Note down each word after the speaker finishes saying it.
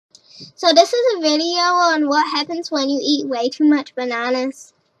So this is a video on what happens when you eat way too much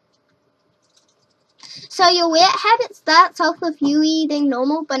bananas. So your weird habit starts off with you eating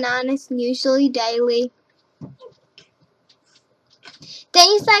normal bananas, usually daily. Then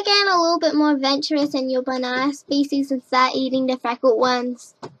you start getting a little bit more adventurous in your banana species and start eating the freckled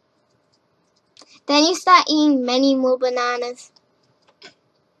ones. Then you start eating many more bananas.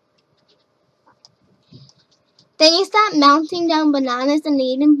 Then you start melting down bananas and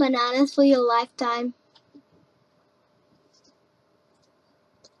eating bananas for your lifetime.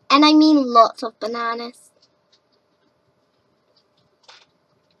 And I mean lots of bananas.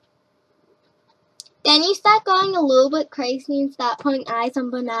 Then you start going a little bit crazy and start putting eyes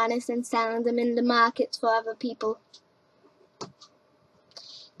on bananas and selling them in the markets for other people.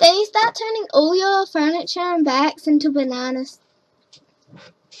 Then you start turning all your furniture and bags into bananas.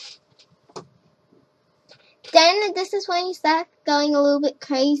 Then this is when you start going a little bit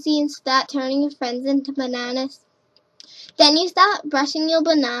crazy and start turning your friends into bananas. Then you start brushing your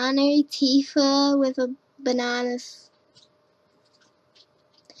banana teeth with bananas.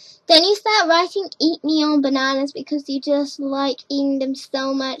 Then you start writing "eat me" on bananas because you just like eating them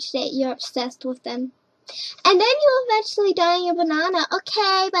so much that you're obsessed with them. And then you'll eventually die on your banana.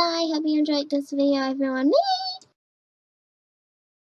 Okay, bye. Hope you enjoyed this video, everyone.